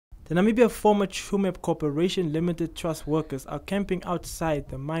The Namibia former Tsumeb Corporation Limited Trust workers are camping outside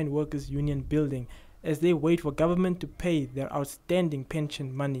the Mine Workers Union building as they wait for government to pay their outstanding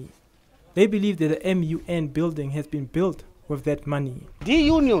pension money. They believe that the MUN building has been built with that money.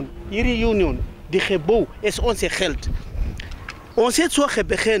 Die union, hierdie union, die gebouw is onze geld. Ons het so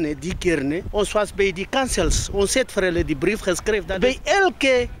begin die keer, ons was bij die kansels, ons het vir hulle die brief geskryf dat bij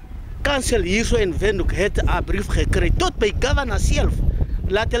elke kansel hier so in Windhoek het 'n brief gekry tot by governor self.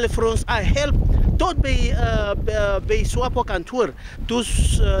 Laat hulle vir ons help tot by Swapo kantoor.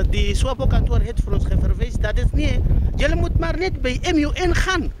 Dus die Swapo kantoor het vir ons verwys dat is nie, julle moet maar net by MUN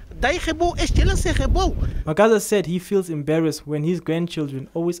gaan. Die gebouw is julle se gebouw. Makaza said he feels embarrassed when his grandchildren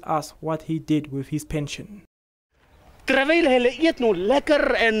always ask what he did with his pension. Terwyl hulle eet nou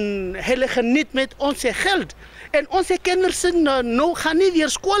lekker en hulle geniet met ons geld. En onze kinders nou gaan nie weer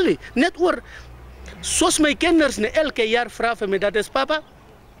skool nie. Net oor, soos my kinders elke jaar vra vir my, dat is papa,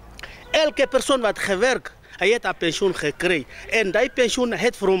 elke persoon wat gewerk, hy het 'n pensioen gekry. En die pensioen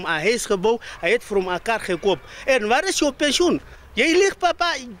het vir hom 'n huis gebou, hy het vir hom 'n kar gekoop. En waar is jou pensioen? Jy lieg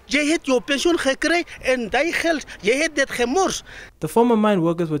papa, jy het jou pensioen gekry en die geld, jy het dit gemors. The former mine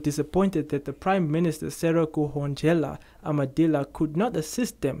workers were disappointed that the Prime Minister Saara Kuughongelwa-Amadhila could not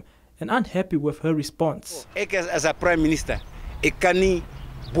assist them and unhappy with her response. Ek as 'n Prime Minister, ek kan nie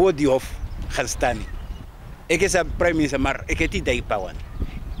bo die hof gaan staan nie. Ek is 'n Prime Minister, maar ek het nie die power.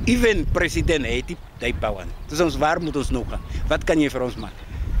 Even president het nie die power. Dus ons waar moet ons nou gaan? Wat kan jy vir ons maak?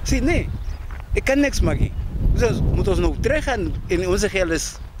 Sê nee, ek kan niks maak nie. Dus moet ons nou terug gaan en onze geld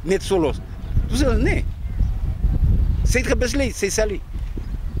is net so los. Dus nee. Sy het gebesluit, sy sal nie.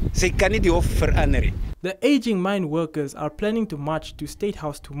 Sy kan nie die hof verander nie. The aging mine workers are planning to march to State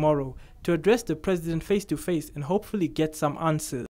House tomorrow to address the president face to face and hopefully get some answers.